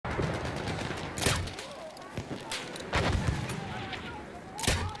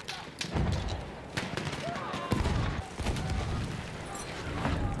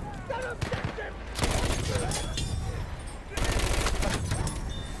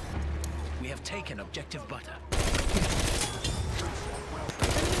We have taken objective butter.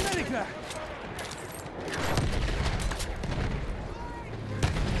 Medic there!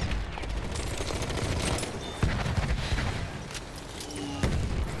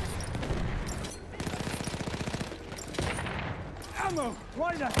 Ammo!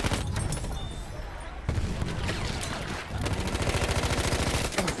 Right there!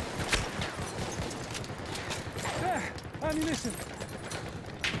 There! Ammunition!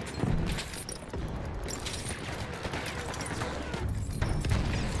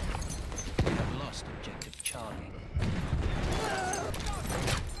 We have lost objective Charlie.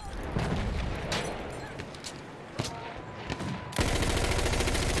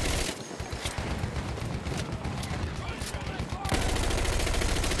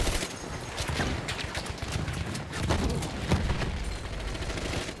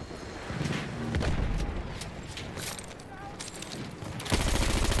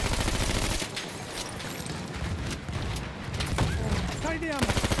 Take the ammo!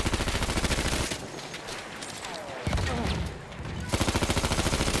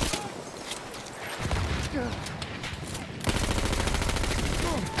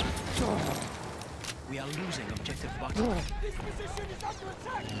 We are losing objective butter. This position is under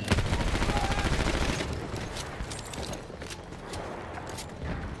attack!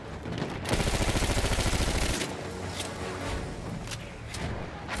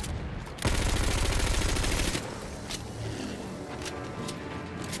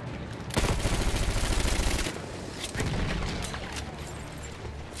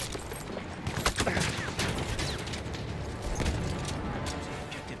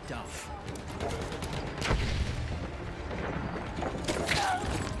 Objective Duff.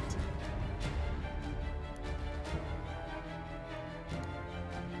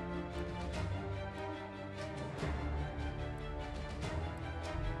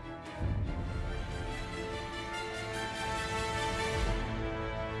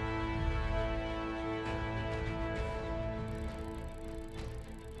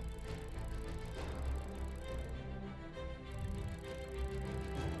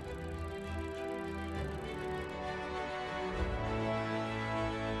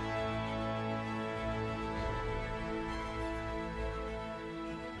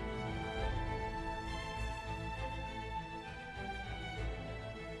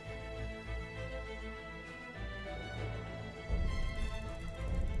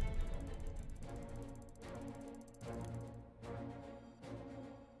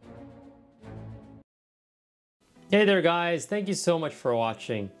 Hey there guys, thank you so much for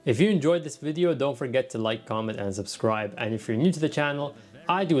watching. If you enjoyed this video, don't forget to like, comment and subscribe. And if you're new to the channel,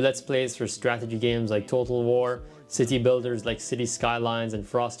 I do let's plays for strategy games like Total War, city builders like City Skylines and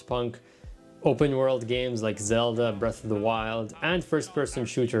Frostpunk, open world games like Zelda, Breath of the Wild, and first-person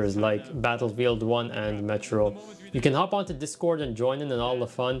shooters like Battlefield 1 and Metro. You can hop onto Discord and join in all the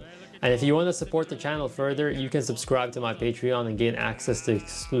fun. And if you want to support the channel further, you can subscribe to my Patreon and gain access to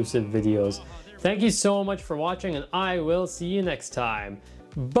exclusive videos. Thank you so much for watching, and I will see you next time.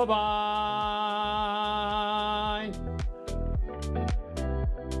 Bye-bye!